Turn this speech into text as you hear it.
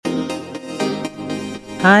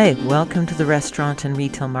Hi, welcome to the Restaurant and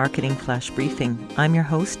Retail Marketing Flash Briefing. I'm your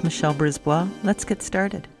host, Michelle Brisbois. Let's get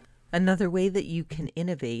started. Another way that you can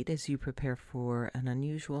innovate as you prepare for an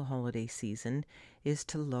unusual holiday season is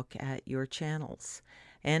to look at your channels.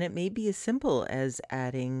 And it may be as simple as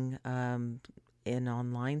adding an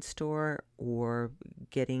online store or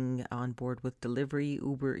getting on board with delivery,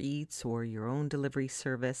 Uber Eats, or your own delivery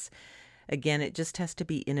service. Again, it just has to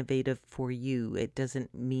be innovative for you. It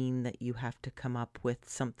doesn't mean that you have to come up with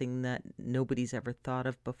something that nobody's ever thought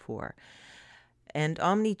of before. And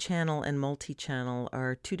omni-channel and multi-channel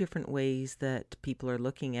are two different ways that people are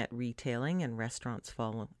looking at retailing, and restaurants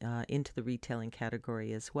fall into the retailing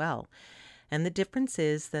category as well. And the difference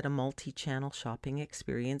is that a multi-channel shopping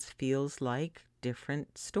experience feels like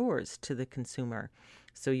different stores to the consumer.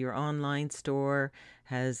 So your online store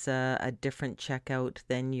has a different checkout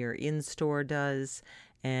than your in-store does,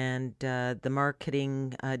 and the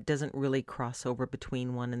marketing doesn't really cross over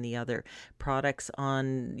between one and the other.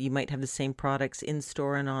 You might have the same products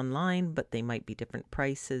in-store and online, but they might be different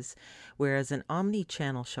prices, whereas an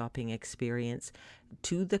omni-channel shopping experience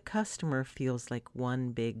to the customer feels like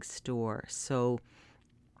one big store. So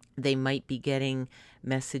they might be getting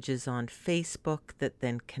messages on Facebook that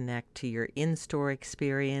then connect to your in-store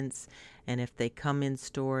experience. And if they come in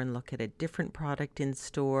store and look at a different product in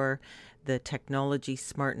store, the technology's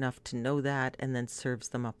smart enough to know that and then serves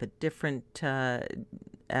them up a different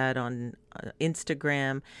ad on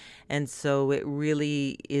Instagram. And so it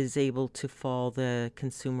really is able to follow the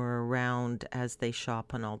consumer around as they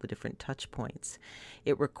shop on all the different touch points.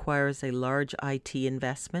 It requires a large IT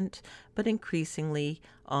investment, but increasingly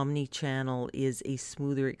omni-channel is a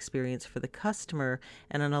smoother experience for the customer,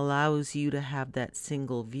 and it allows you to have that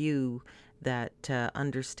single view that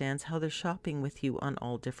understands how they're shopping with you on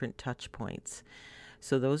all different touch points.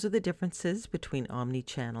 So those are the differences between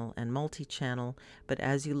omni-channel and multi-channel. But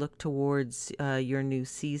as you look towards your new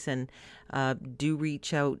season, do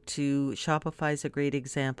reach out to Shopify is a great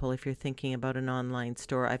example if you're thinking about an online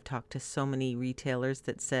store. I've talked to so many retailers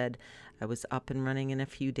that said, I was up and running in a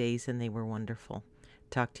few days and they were wonderful.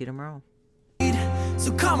 Talk to you tomorrow.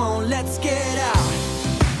 So come on, let's get out.